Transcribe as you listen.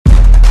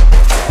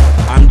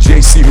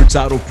JC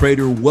Hurtado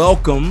Prater.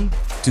 Welcome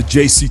to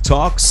JC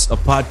Talks, a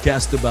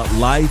podcast about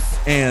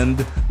life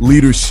and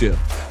leadership.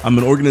 I'm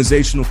an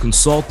organizational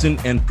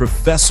consultant and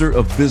professor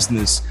of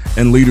business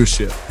and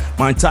leadership.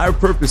 My entire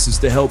purpose is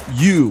to help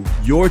you,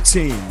 your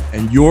team,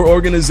 and your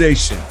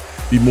organization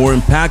be more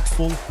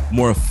impactful,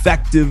 more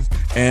effective,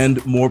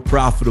 and more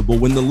profitable.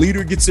 When the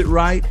leader gets it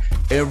right,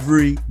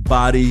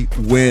 everybody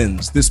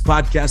wins. This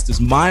podcast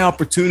is my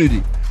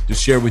opportunity to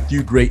share with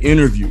you great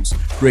interviews,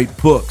 great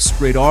books,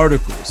 great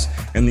articles,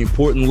 and the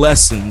important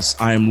lessons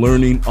I am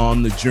learning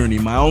on the journey.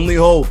 My only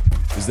hope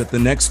is that the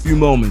next few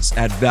moments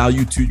add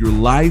value to your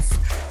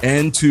life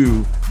and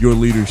to your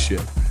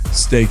leadership.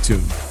 Stay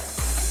tuned.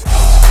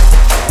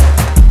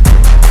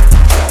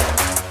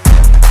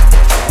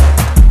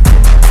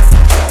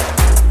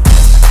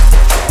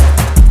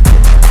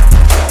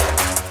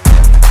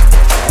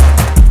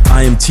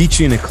 I am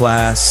teaching a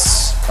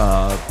class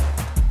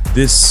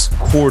this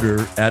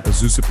quarter at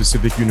Azusa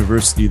Pacific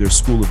University, their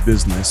School of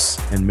Business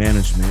and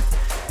Management,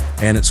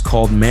 and it's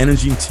called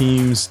Managing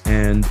Teams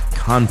and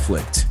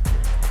Conflict.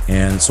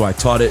 And so I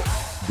taught it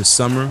this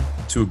summer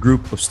to a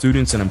group of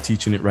students, and I'm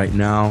teaching it right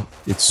now.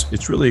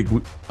 It's really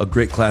a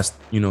great class,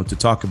 to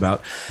talk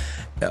about.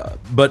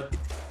 But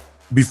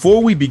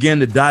before we began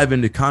to dive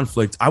into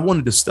conflict, I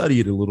wanted to study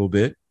it a little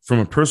bit from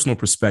a personal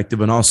perspective,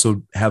 and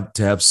also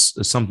have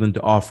something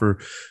to offer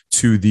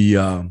to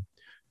the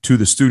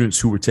students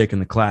who were taking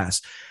the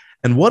class.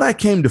 And what I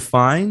came to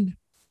find,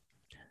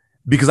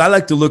 because I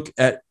like to look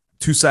at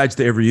two sides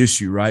to every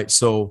issue, right?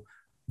 So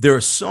there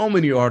are so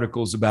many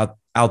articles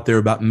out there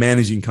about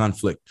managing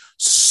conflict.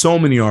 So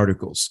many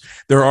articles.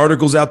 There are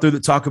articles out there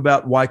that talk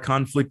about why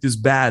conflict is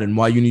bad and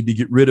why you need to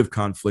get rid of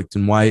conflict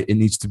and why it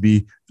needs to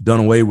be done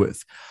away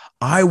with.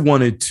 I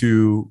wanted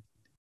to,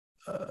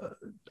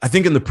 I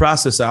think in the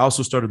process, I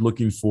also started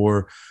looking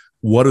for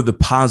what are the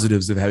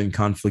positives of having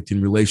conflict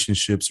in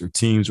relationships or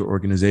teams or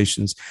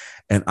organizations.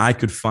 And I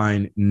could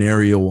find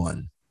nary a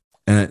one.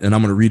 And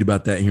I'm going to read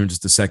about that here in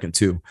just a second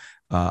too.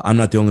 I'm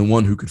not the only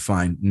one who could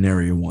find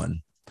nary a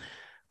one.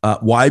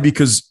 Why?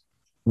 Because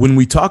when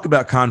we talk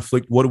about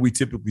conflict, what do we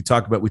typically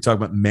talk about? We talk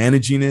about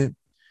managing it.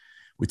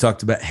 We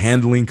talked about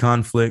handling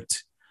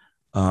conflict.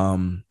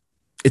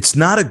 It's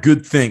not a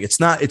good thing. It's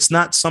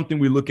not something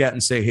we look at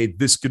and say, hey,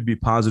 this could be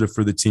positive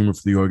for the team or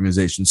for the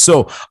organization.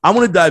 So I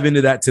want to dive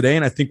into that today.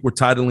 And I think we're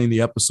titling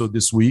the episode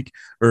this week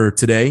or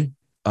today,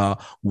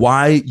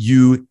 why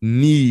you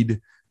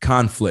need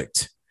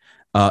conflict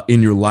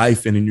in your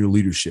life and in your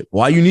leadership.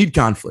 Why you need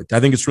conflict. I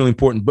think it's really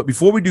important. But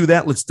before we do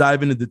that, let's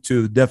dive into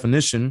the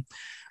definition.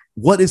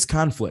 What is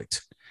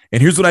conflict?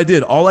 And here's what I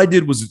did. All I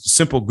did was a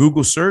simple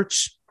Google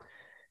search.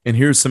 And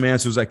here's some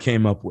answers I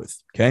came up with.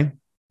 Okay.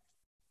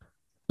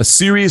 A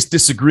serious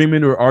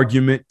disagreement or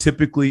argument,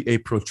 typically a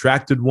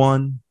protracted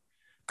one,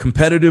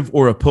 competitive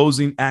or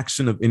opposing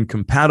action of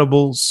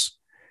incompatibles,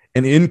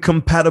 an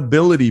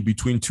incompatibility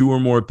between two or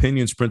more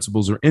opinions,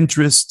 principles, or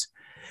interests,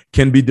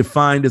 can be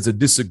defined as a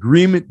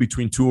disagreement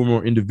between two or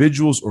more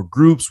individuals or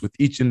groups, with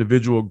each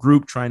individual or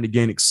group trying to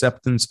gain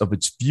acceptance of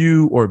its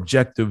view or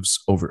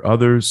objectives over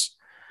others.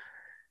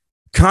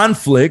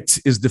 Conflict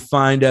is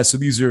defined as, so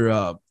these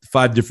are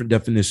 5 different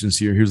definitions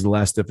here. Here's the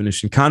last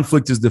definition.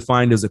 Conflict is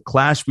defined as a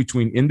clash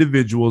between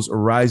individuals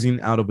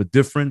arising out of a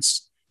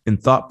difference in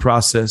thought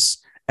process,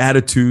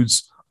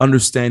 attitudes,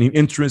 understanding,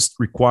 interests,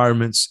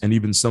 requirements, and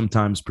even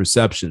sometimes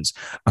perceptions.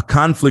 A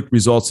conflict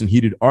results in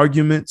heated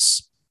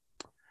arguments,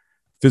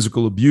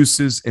 physical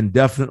abuses, and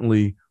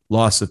definitely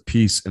loss of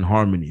peace and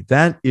harmony.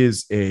 That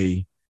is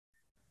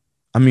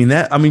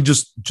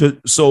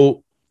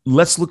so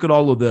let's look at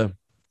all of the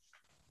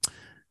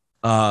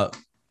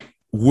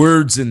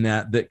words in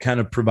that kind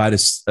of provide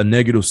a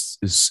negative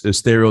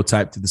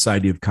stereotype to this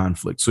idea of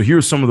conflict. So here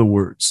are some of the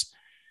words: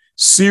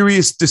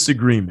 serious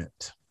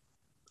disagreement,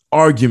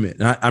 argument.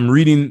 And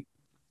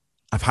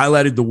I've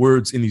highlighted the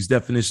words in these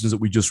definitions that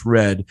we just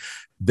read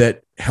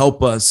that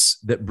help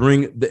us,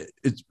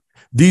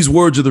 these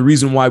words are the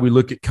reason why we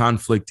look at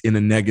conflict in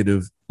a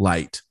negative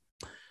light.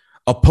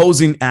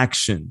 Opposing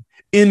action,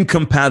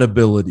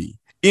 incompatibility,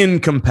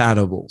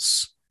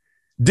 incompatibles,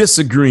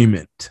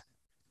 disagreement,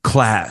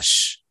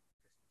 clash,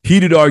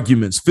 heated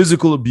arguments,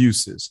 physical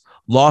abuses,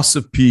 loss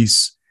of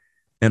peace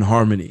and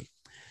harmony.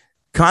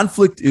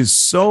 Conflict is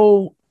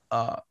so,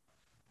 at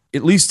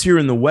least here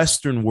in the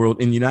Western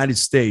world, in the United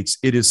States,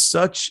 it is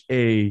such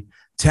a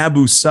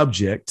taboo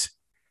subject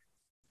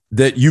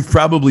that you've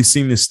probably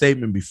seen this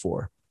statement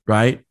before,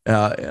 right?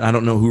 I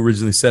don't know who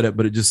originally said it,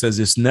 but it just says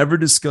this: never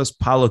discuss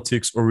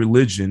politics or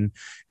religion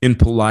in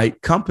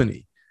polite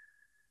company.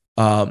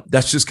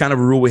 That's just kind of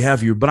a rule we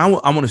have here. But I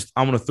want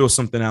to throw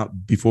something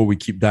out before we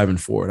keep diving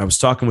forward. I was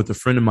talking with a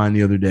friend of mine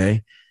the other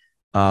day,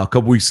 a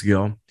couple weeks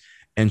ago,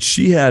 and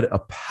she had a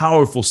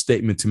powerful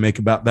statement to make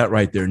about that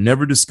right there.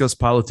 Never discuss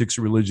politics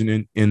or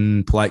religion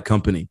in polite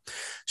company.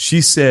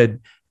 She said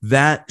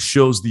that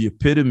shows the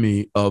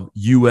epitome of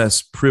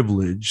U.S.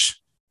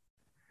 privilege,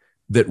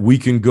 that we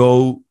can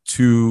go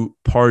to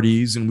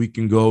parties and we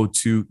can go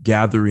to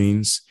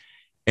gatherings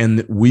and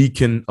that we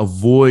can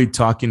avoid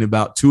talking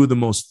about two of the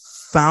most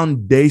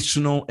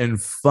foundational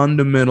and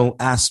fundamental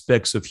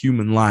aspects of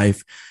human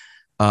life,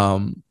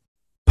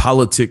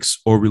 politics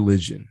or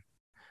religion.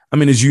 I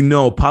mean, as you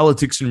know,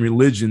 politics and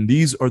religion,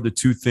 these are the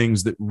two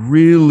things that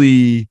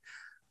really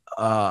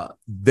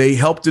they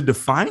help to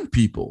define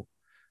people.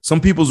 Some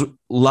people's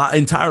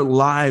entire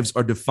lives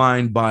are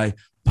defined by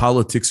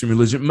politics and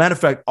religion. Matter of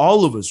fact,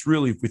 all of us,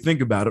 really, if we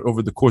think about it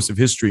over the course of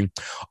history,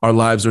 our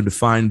lives are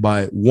defined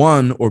by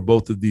one or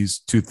both of these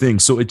two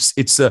things. So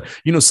it's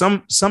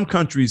some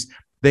countries,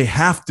 they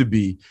have to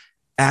be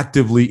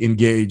actively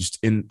engaged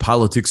in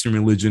politics and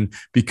religion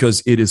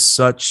because it is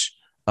such,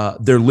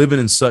 they're living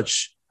in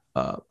such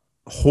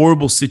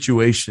horrible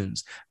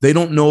situations. They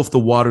don't know if the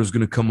water is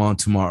going to come on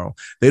tomorrow.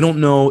 They don't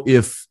know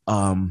if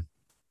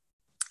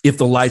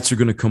the lights are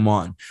going to come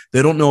on.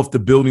 They don't know if the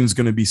building is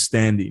going to be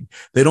standing.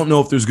 They don't know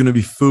if there's going to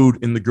be food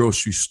in the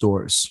grocery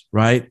stores,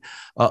 right?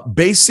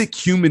 Basic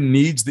human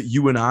needs that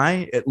you and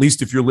I, at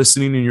least if you're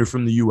listening and you're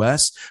from the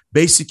US,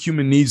 basic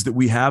human needs that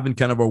we have in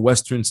kind of our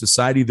Western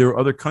society, there are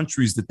other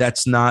countries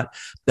that's not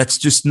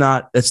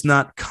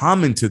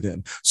common to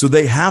them. So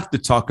they have to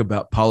talk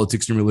about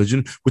politics and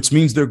religion, which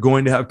means they're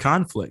going to have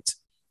conflict.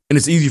 And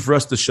it's easy for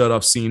us to shut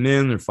off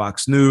CNN or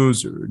Fox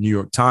News or New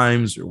York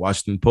Times or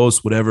Washington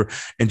Post, whatever,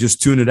 and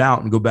just tune it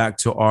out and go back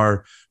to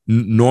our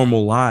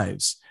normal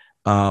lives.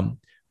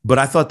 But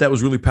I thought that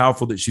was really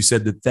powerful that she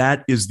said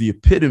that is the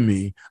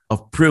epitome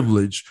of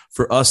privilege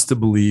for us to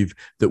believe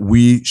that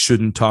we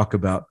shouldn't talk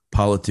about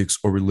politics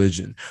or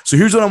religion. So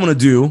here's what I want to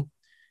do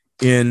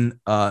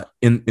in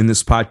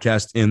this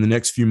podcast in the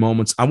next few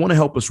moments. I want to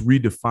help us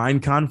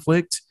redefine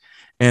conflict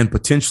and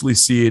potentially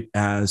see it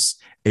as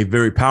a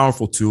very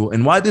powerful tool.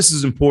 And why this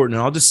is important,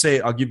 and I'll just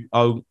say,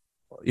 I'll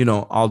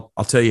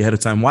tell you ahead of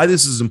time why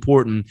this is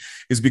important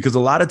is because a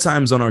lot of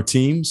times on our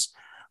teams,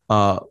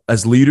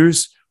 as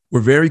leaders, we're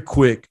very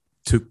quick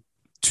to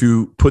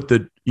put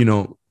the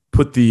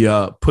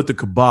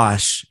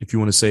kibosh, if you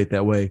want to say it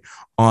that way,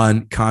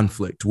 on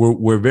conflict.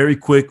 We're very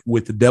quick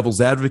with the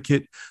devil's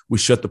advocate. We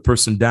shut the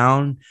person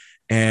down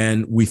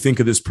and we think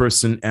of this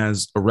person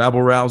as a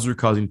rabble rouser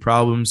causing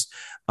problems.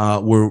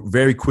 We're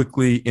very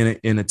quickly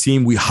in a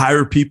team. We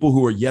hire people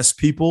who are yes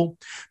people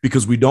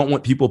because we don't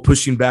want people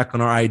pushing back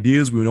on our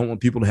ideas. We don't want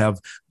people to have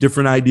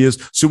different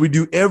ideas. So we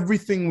do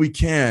everything we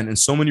can in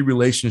so many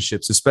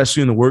relationships,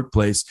 especially in the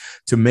workplace,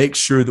 to make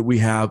sure that we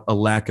have a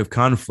lack of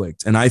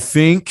conflict. And I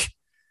think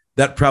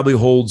that probably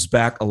holds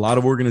back a lot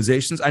of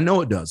organizations. I know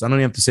it does. I don't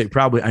even have to say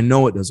probably. I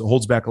know it does. It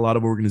holds back a lot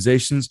of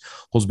organizations,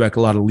 holds back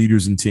a lot of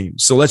leaders and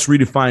teams. So let's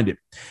redefine it.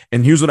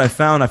 And here's what I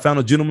found. I found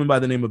a gentleman by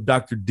the name of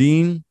Dr.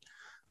 Dean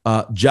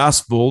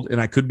Jasvold,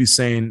 and I could be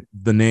saying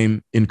the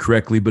name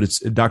incorrectly, but it's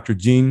Dr.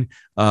 Dean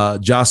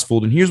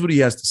Jasvold. And here's what he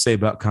has to say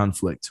about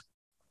conflict.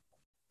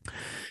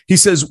 He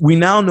says, we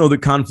now know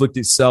that conflict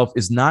itself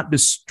is not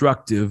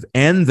destructive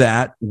and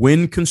that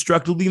when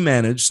constructively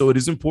managed, so it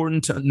is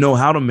important to know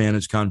how to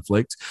manage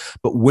conflict,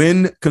 but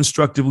when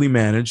constructively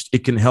managed,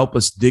 it can help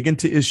us dig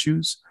into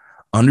issues,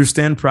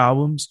 understand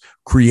problems,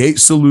 create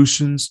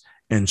solutions,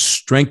 and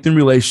strengthen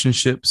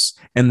relationships,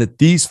 and that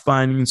these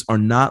findings are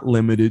not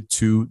limited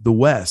to the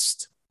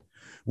West.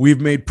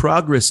 We've made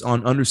progress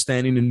on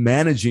understanding and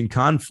managing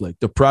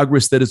conflict, a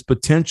progress that is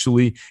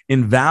potentially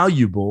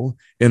invaluable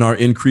in our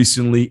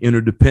increasingly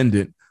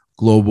interdependent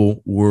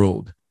global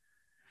world.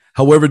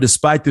 However,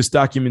 despite this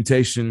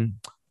documentation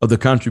of the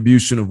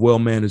contribution of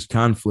well-managed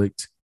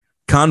conflict,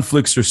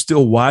 conflicts are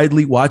still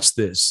widely, watch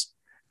this,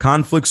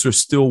 conflicts are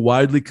still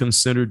widely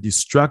considered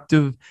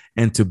destructive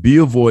and to be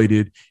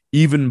avoided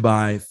even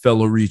by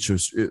fellow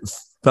researchers.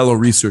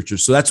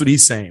 So that's what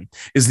he's saying,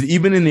 is that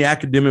even in the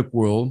academic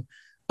world,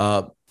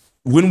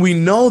 when we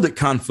know that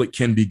conflict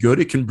can be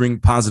good, it can bring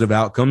positive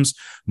outcomes,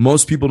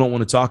 most people don't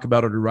want to talk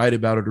about it or write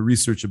about it or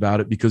research about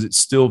it because it's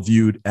still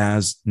viewed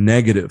as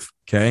negative,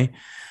 okay?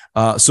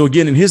 So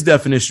again, in his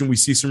definition, we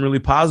see some really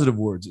positive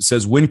words. It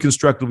says, when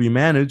constructively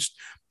managed,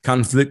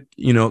 conflict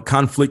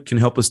can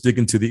help us dig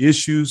into the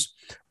issues,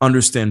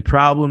 understand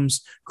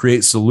problems,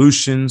 create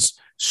solutions,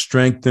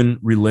 strengthen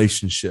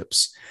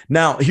relationships.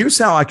 Now, here's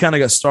how I kind of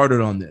got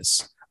started on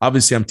this.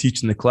 Obviously, I'm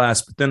teaching the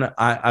class, but then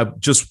I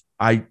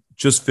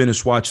just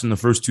finished watching the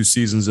first 2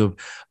 seasons of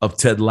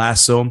Ted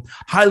Lasso.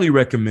 Highly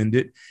recommend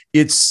it.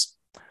 It's,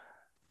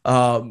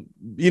 I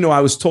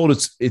was told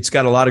it's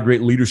got a lot of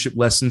great leadership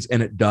lessons,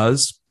 and it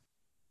does.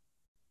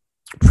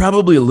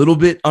 Probably a little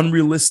bit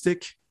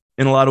unrealistic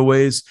in a lot of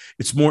ways.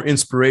 It's more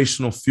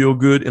inspirational, feel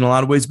good in a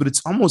lot of ways, but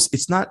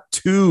it's not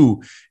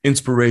too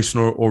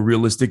inspirational or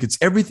realistic. It's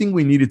everything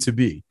we need it to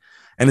be.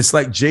 And it's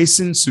like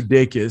Jason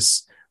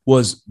Sudeikis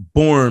was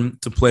born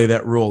to play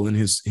that role in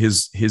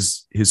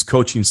his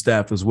coaching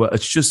staff as well.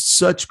 It's just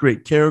such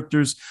great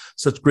characters,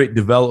 such great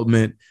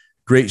development,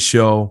 great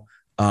show.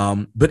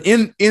 But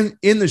in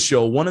the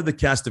show, one of the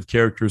cast of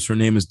characters, her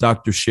name is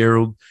Dr.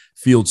 Cheryl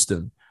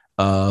Fieldstone.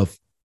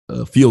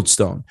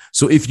 Fieldstone.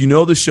 So if you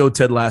know the show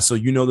Ted Lasso,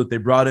 you know that they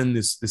brought in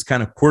this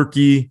kind of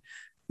quirky,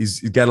 he's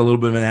got a little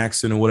bit of an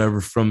accent or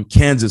whatever, from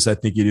Kansas, I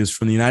think it is,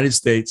 from the United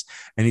States,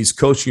 and he's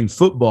coaching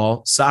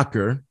football,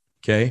 soccer,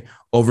 okay,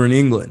 over in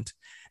England.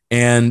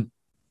 And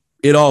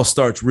it all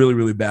starts really,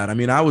 really bad. I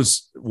mean, I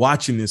was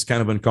watching this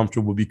kind of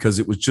uncomfortable because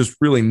it was just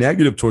really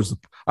negative towards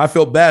I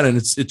felt bad, and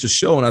it's a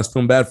show, and I was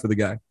feeling bad for the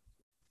guy.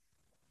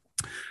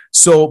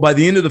 So by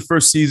the end of the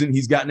first season,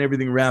 he's gotten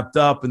everything wrapped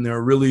up, and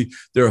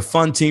they're a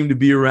fun team to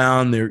be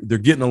around. They're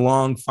getting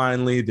along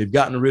finally. They've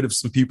gotten rid of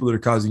some people that are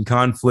causing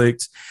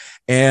conflict.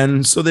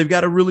 And so they've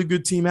got a really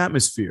good team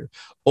atmosphere.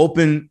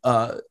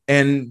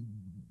 And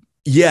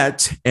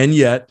yet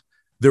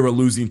they're a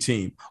losing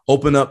team.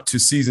 Open up to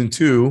season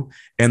 2,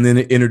 and then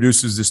it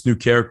introduces this new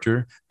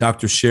character,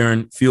 Dr.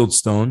 Sharon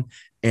Fieldstone,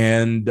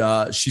 and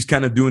she's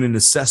kind of doing an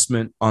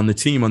assessment on the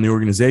team, on the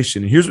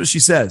organization. And here's what she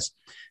says.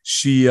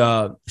 She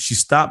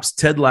stops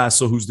Ted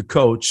Lasso, who's the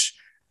coach,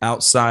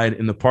 outside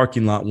in the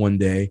parking lot one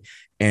day,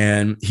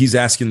 and he's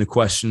asking the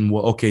question,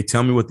 well, okay,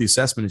 tell me what the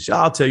assessment is.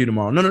 I'll tell you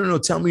tomorrow. No,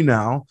 tell me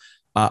now.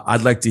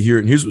 I'd like to hear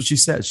it. And here's what she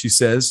says. She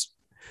says,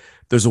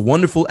 there's a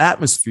wonderful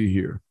atmosphere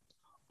here.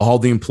 All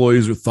the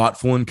employees are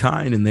thoughtful and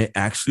kind, and they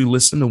actually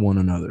listen to one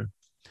another.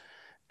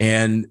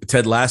 And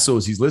Ted Lasso,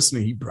 as he's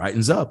listening, he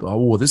brightens up.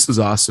 Oh, well, this is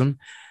awesome.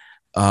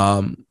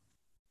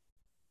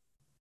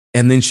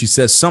 And then she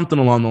says something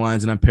along the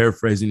lines, and I'm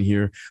paraphrasing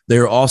here,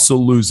 they're also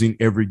losing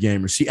every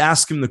game. Or she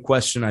asked him the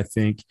question, I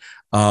think,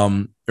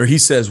 or he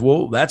says,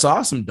 well, that's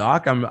awesome,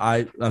 Doc.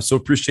 I so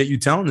appreciate you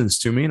telling this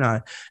to me.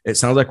 And it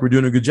sounds like we're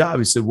doing a good job.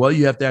 He said, well,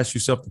 you have to ask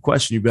yourself the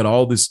question. You've got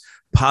all this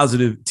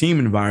positive team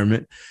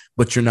environment,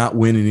 but you're not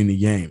winning any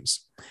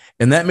games.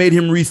 And that made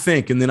him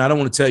rethink. And then I don't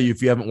want to tell you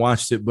if you haven't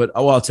watched it, but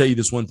I'll tell you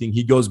this one thing.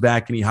 He goes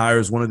back and he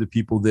hires one of the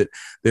people that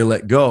they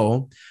let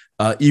go.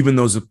 Even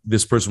though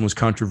this person was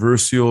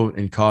controversial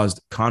and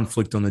caused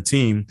conflict on the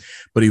team,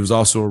 but he was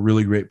also a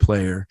really great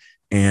player,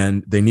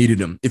 and they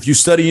needed him. If you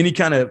study any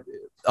kind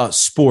of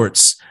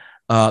sports,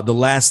 The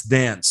Last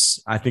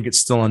Dance, I think it's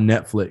still on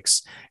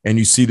Netflix, and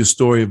you see the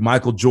story of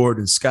Michael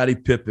Jordan, Scottie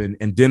Pippen,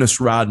 and Dennis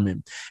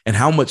Rodman, and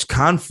how much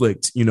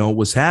conflict,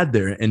 was had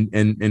there.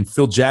 And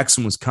Phil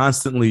Jackson was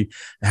constantly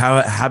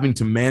having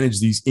to manage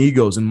these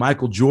egos, and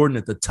Michael Jordan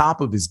at the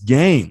top of his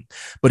game,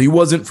 but he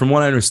wasn't, from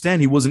what I understand,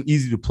 he wasn't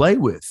easy to play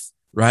with.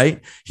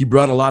 Right. He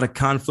brought a lot of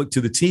conflict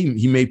to the team.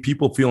 He made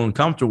people feel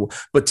uncomfortable,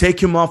 but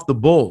take him off the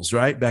Bulls,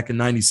 right? Back in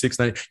 96,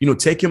 90,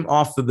 take him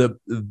off of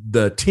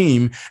the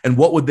team. And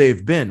what would they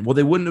have been? Well,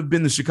 they wouldn't have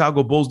been the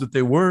Chicago Bulls that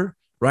they were,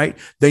 right?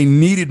 They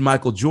needed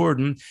Michael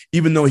Jordan,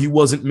 even though he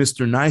wasn't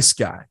Mr. Nice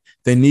Guy.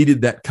 They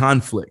needed that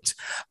conflict.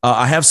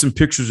 I have some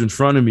pictures in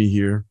front of me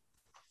here.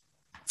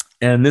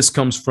 And this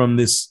comes from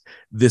this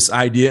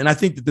idea. And I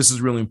think that this is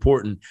really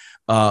important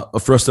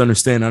for us to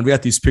understand. And we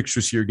got these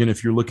pictures here. Again,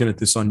 if you're looking at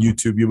this on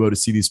YouTube, you'll be able to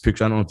see these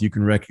pictures. I don't know if you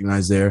can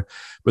recognize there,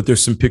 but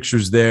there's some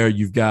pictures there.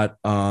 You've got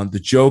the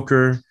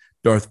Joker,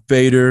 Darth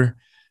Vader,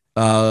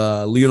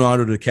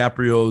 Leonardo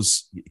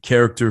DiCaprio's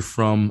character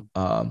from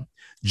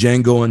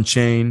Django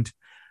Unchained,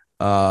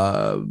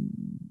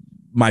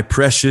 My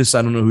Precious.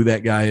 I don't know who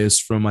that guy is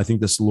from. I think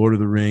that's Lord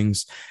of the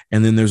Rings.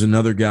 And then there's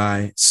another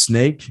guy,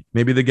 Snake,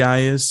 maybe the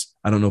guy is.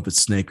 I don't know if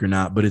it's Snake or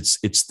not, but it's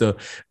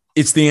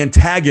the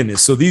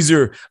antagonist. So these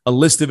are a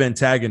list of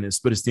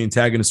antagonists, but it's the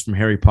antagonist from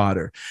Harry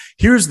Potter.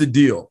 Here's the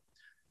deal.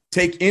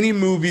 Take any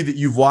movie that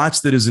you've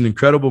watched that is an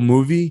incredible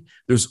movie.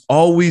 There's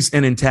always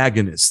an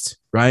antagonist,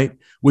 right?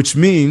 Which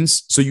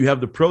means, so you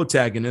have the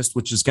protagonist,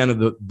 which is kind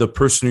of the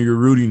person you're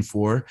rooting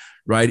for,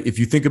 right? If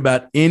you think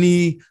about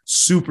any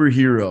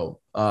superhero,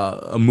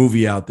 a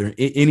movie out there,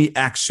 any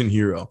action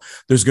hero,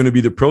 there's going to be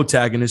the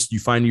protagonist. You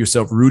find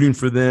yourself rooting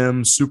for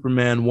them,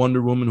 Superman,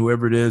 Wonder Woman,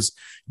 whoever it is,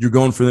 you're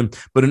going for them.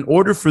 But in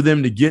order for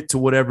them to get to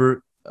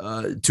whatever,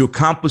 to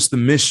accomplish the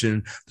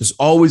mission, there's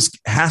always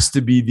has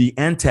to be the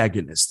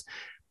antagonist.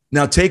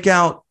 Now, take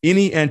out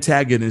any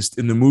antagonist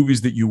in the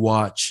movies that you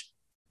watch.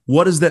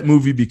 What does that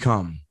movie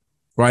become?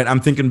 Right? I'm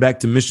thinking back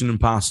to Mission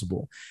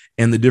Impossible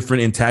and the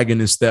different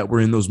antagonists that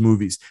were in those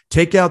movies.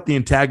 Take out the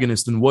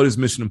antagonist, and what is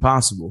Mission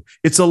Impossible?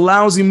 It's a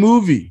lousy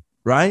movie,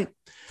 right?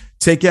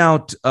 Take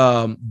out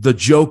the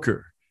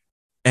Joker,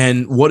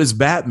 and what is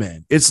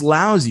Batman? It's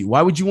lousy.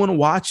 Why would you want to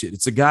watch it?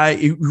 It's a guy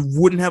who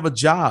wouldn't have a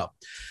job.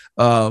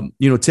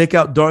 Take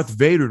out Darth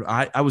Vader.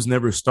 I was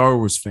never a Star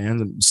Wars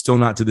fan. I'm still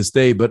not to this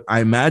day, but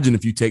I imagine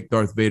if you take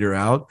Darth Vader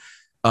out,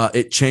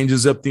 it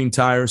changes up the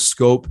entire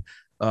scope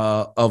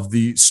of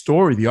the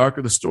story, the arc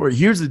of the story.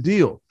 Here's the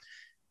deal.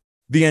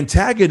 The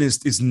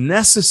antagonist is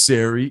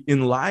necessary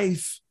in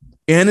life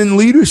and in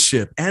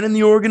leadership and in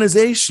the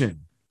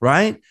organization,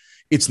 right?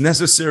 It's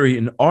necessary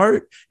in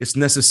art. It's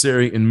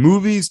necessary in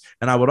movies.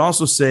 And I would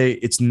also say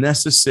it's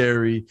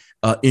necessary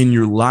in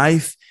your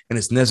life, and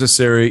it's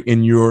necessary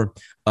in your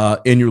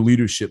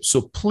leadership.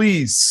 So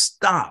please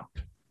stop.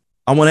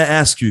 I want to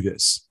ask you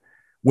this.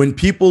 When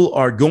people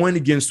are going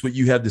against what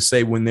you have to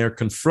say, when they're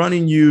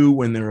confronting you,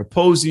 when they're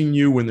opposing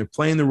you, when they're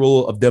playing the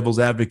role of devil's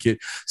advocate,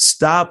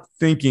 stop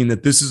thinking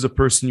that this is a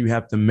person you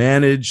have to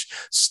manage.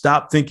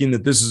 Stop thinking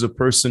that this is a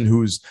person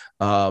who is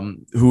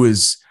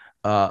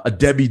a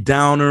Debbie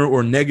Downer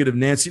or negative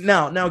Nancy.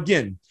 Now,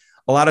 again,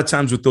 a lot of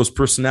times with those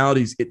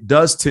personalities, it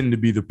does tend to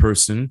be the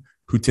person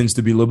who tends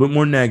to be a little bit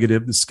more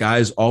negative. The sky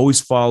is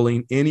always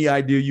falling. Any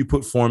idea you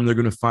put for them, they're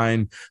going to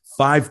find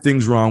 5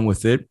 things wrong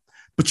with it.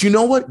 But you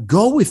know what?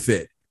 Go with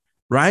it,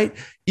 right?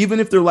 Even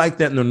if they're like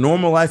that in their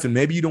normal life, and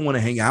maybe you don't want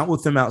to hang out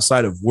with them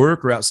outside of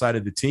work or outside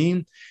of the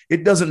team,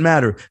 it doesn't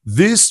matter.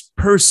 This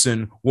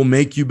person will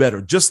make you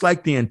better. Just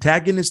like the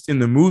antagonist in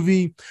the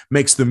movie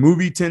makes the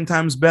movie 10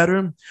 times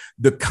better,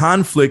 the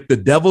conflict, the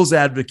devil's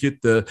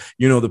advocate, the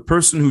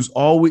person who's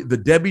always the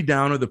Debbie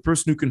Downer, the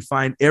person who can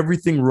find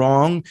everything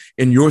wrong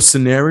in your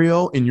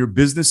scenario, in your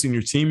business, in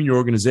your team, in your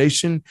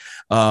organization,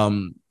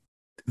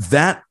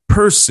 that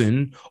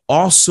person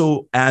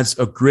also adds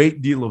a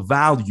great deal of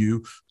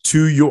value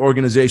to your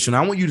organization.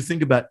 I want you to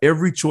think about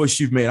every choice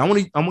you've made. I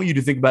want you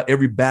to think about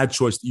every bad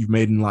choice that you've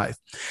made in life.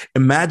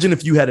 Imagine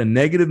if you had a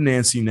negative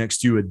Nancy next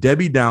to you, a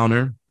Debbie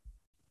Downer,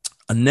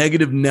 a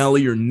negative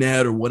Nelly or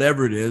Ned or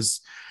whatever it is.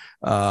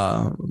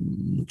 Trying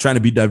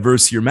to be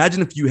diverse here.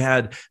 Imagine if you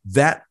had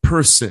that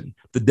person,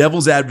 the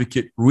devil's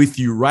advocate, with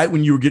you right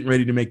when you were getting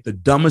ready to make the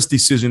dumbest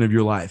decision of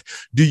your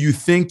life. Do you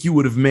think you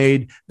would have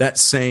made that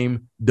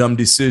same dumb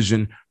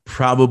decision?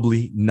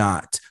 Probably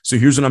not. So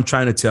here's what I'm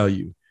trying to tell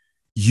you.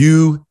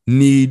 You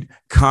need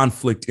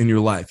conflict in your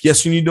life.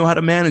 Yes, you need to know how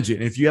to manage it.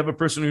 And if you have a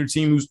person on your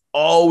team who's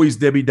always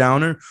Debbie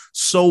Downer,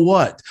 so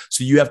what?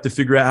 So you have to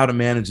figure out how to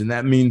manage. And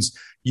that means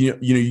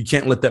you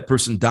can't let that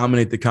person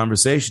dominate the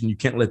conversation. You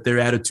can't let their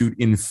attitude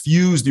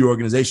infuse the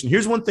organization.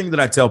 Here's one thing that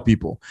I tell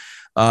people,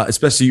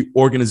 especially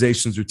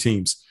organizations or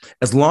teams.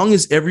 As long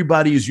as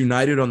everybody is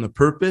united on the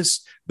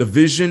purpose, the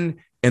vision,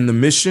 and the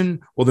mission,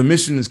 well, the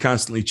mission is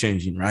constantly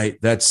changing, right?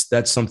 That's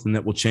something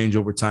that will change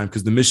over time,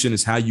 because the mission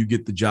is how you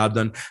get the job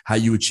done, how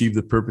you achieve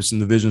the purpose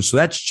and the vision. So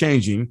that's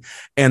changing.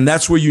 And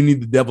that's where you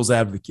need the devil's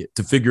advocate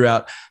to figure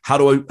out how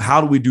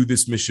do we do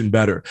this mission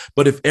better?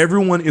 But if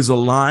everyone is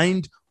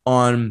aligned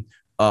on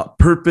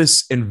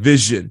purpose and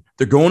vision,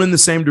 they're going in the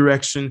same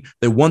direction,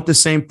 they want the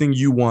same thing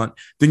you want,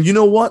 then you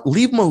know what?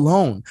 Leave them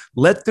alone.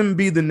 Let them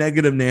be the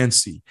negative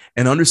Nancy,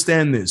 and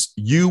understand this.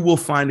 You will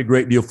find a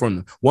great deal from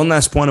them. One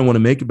last point I want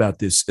to make about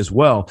this as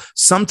well.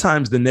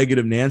 Sometimes the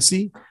negative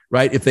Nancy,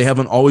 right? If they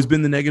haven't always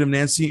been the negative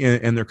Nancy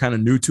and they're kind of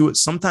new to it,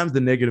 sometimes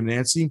the negative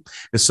Nancy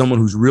is someone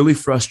who's really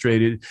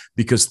frustrated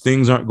because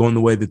things aren't going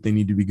the way that they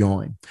need to be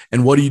going.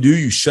 And what do?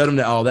 You shut them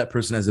down. Oh, that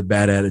person has a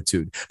bad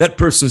attitude. That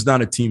person's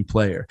not a team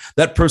player.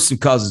 That person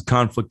causes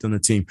conflict on the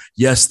team.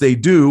 Yes, they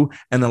do,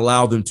 and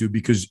allow them to,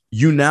 because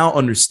you now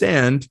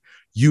understand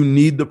you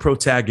need the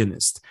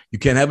protagonist. You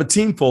can't have a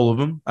team full of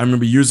them. I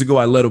remember years ago,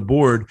 I led a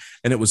board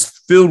and it was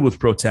filled with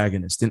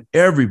protagonists, and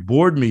every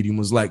board meeting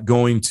was like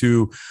going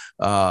to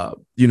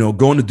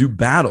do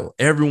battle.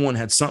 Everyone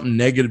had something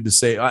negative to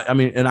say.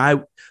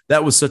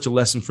 That was such a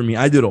lesson for me.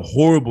 I did a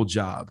horrible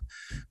job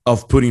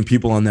of putting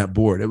people on that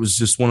board. It was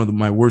just one of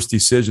my worst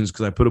decisions,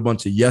 because I put a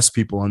bunch of yes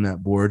people on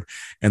that board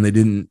and they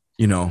didn't,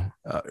 no,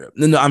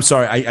 I'm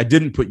sorry. I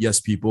didn't put yes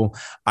people.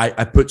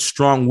 I put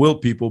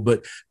strong-willed people,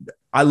 but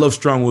I love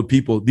strong-willed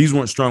people. These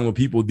weren't strong-willed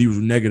people. These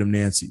were negative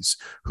Nancy's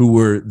who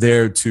were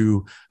there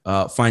to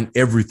find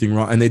everything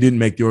wrong, and they didn't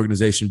make the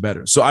organization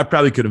better. So I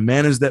probably could have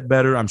managed that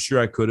better. I'm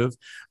sure I could have.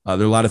 There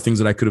are a lot of things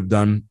that I could have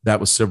done. That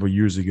was several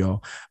years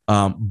ago.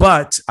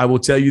 But I will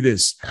tell you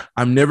this.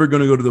 I'm never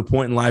going to go to the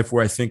point in life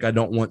where I think I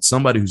don't want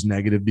somebody who's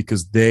negative,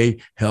 because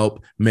they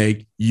help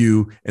make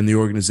you and the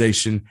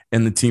organization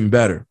and the team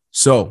better.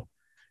 So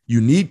you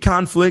need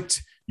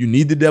conflict. You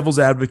need the devil's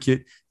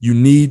advocate. You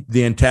need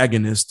the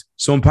antagonist.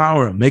 So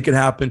empower them, make it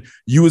happen.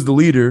 You as the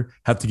leader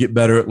have to get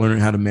better at learning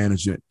how to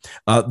manage it.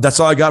 That's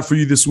all I got for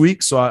you this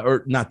week.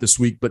 Or not this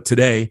week, but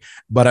today.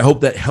 But I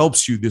hope that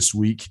helps you this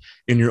week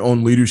in your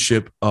own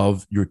leadership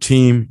of your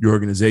team, your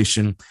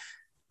organization.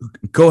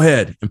 Go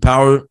ahead,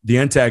 empower the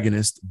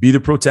antagonist, be the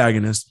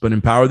protagonist, but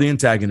empower the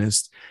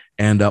antagonist,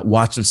 and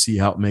watch and see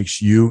how it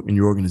makes you and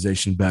your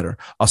organization better.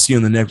 I'll see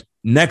you in the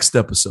next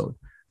episode.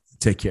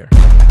 Take care.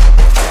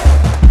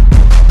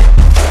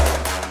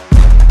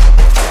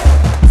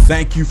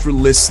 Thank you for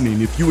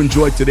listening. If you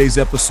enjoyed today's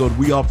episode,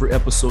 we offer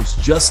episodes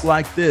just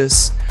like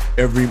this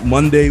every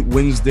Monday,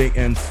 Wednesday,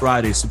 and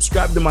Friday.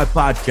 Subscribe to my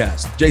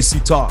podcast,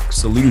 JC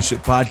Talks, a leadership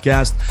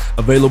podcast,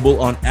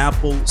 available on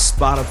Apple,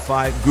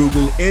 Spotify,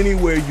 Google,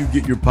 anywhere you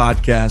get your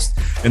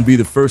podcast, and be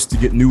the first to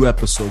get new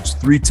episodes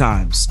 3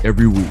 times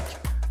every week.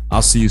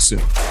 I'll see you soon.